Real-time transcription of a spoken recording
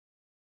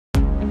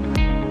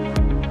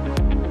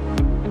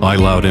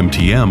iLoud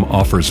MTM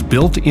offers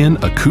built-in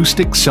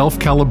acoustic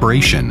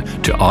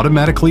self-calibration to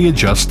automatically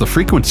adjust the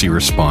frequency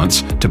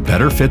response to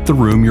better fit the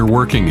room you're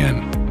working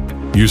in.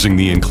 Using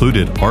the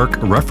included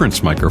ARC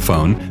reference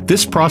microphone,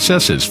 this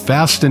process is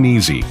fast and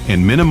easy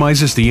and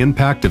minimizes the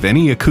impact of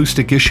any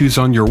acoustic issues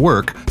on your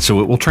work, so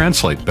it will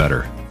translate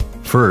better.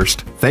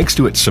 First, thanks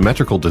to its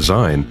symmetrical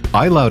design,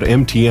 iLoud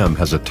MTM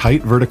has a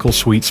tight vertical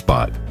sweet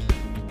spot.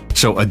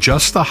 So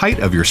adjust the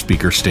height of your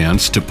speaker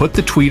stands to put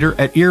the tweeter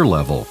at ear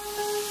level.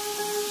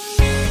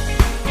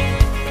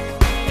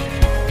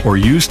 Or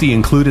use the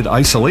included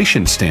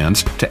isolation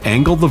stands to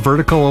angle the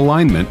vertical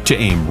alignment to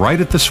aim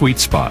right at the sweet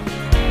spot.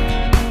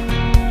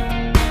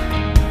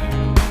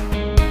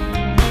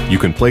 You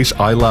can place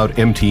iLoud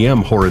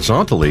MTM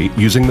horizontally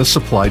using the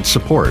supplied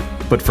support,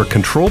 but for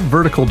controlled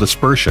vertical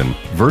dispersion,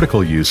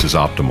 vertical use is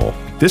optimal.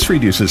 This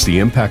reduces the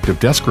impact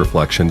of desk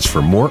reflections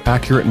for more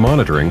accurate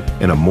monitoring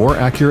and a more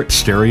accurate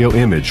stereo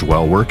image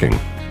while working.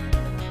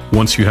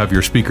 Once you have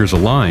your speakers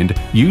aligned,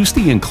 use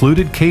the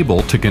included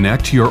cable to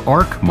connect your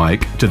ARC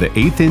mic to the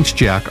 1/8"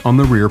 jack on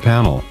the rear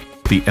panel.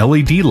 The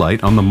LED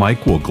light on the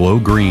mic will glow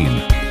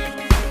green.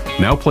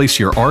 Now place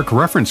your ARC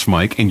reference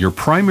mic in your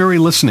primary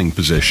listening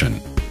position.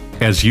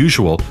 As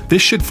usual,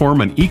 this should form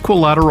an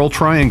equilateral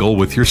triangle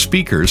with your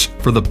speakers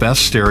for the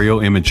best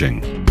stereo imaging.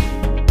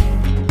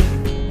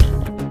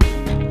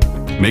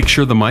 Make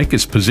sure the mic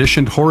is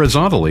positioned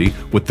horizontally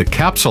with the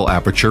capsule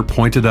aperture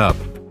pointed up.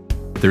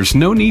 There's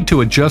no need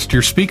to adjust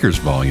your speaker's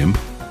volume.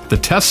 The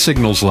test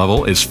signals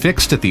level is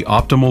fixed at the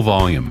optimal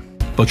volume,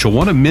 but you'll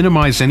want to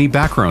minimize any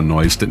background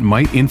noise that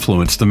might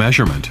influence the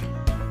measurement.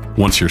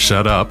 Once you're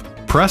set up,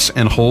 press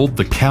and hold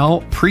the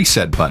Cal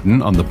preset button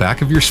on the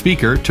back of your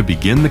speaker to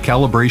begin the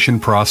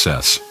calibration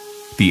process.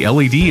 The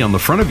LED on the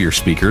front of your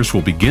speakers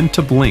will begin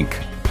to blink.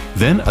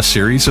 Then a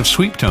series of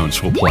sweep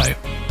tones will play.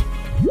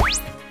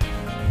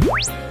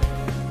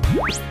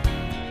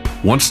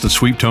 Once the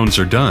sweep tones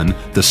are done,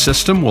 the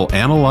system will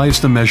analyze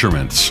the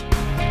measurements.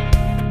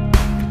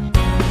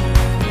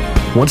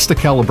 Once the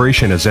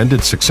calibration has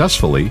ended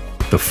successfully,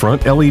 the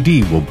front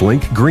LED will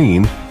blink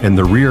green and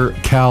the rear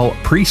Cal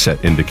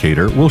preset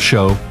indicator will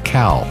show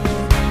Cal.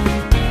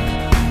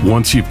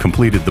 Once you've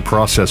completed the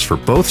process for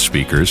both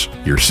speakers,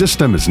 your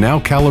system is now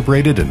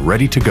calibrated and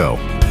ready to go.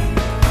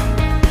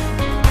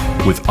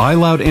 With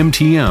iLoud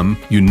MTM,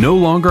 you no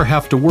longer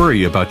have to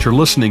worry about your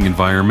listening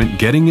environment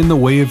getting in the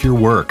way of your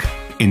work.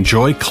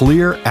 Enjoy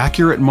clear,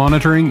 accurate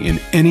monitoring in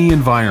any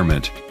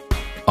environment.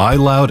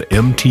 iLoud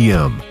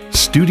MTM,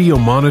 studio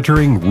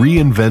monitoring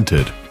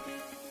reinvented.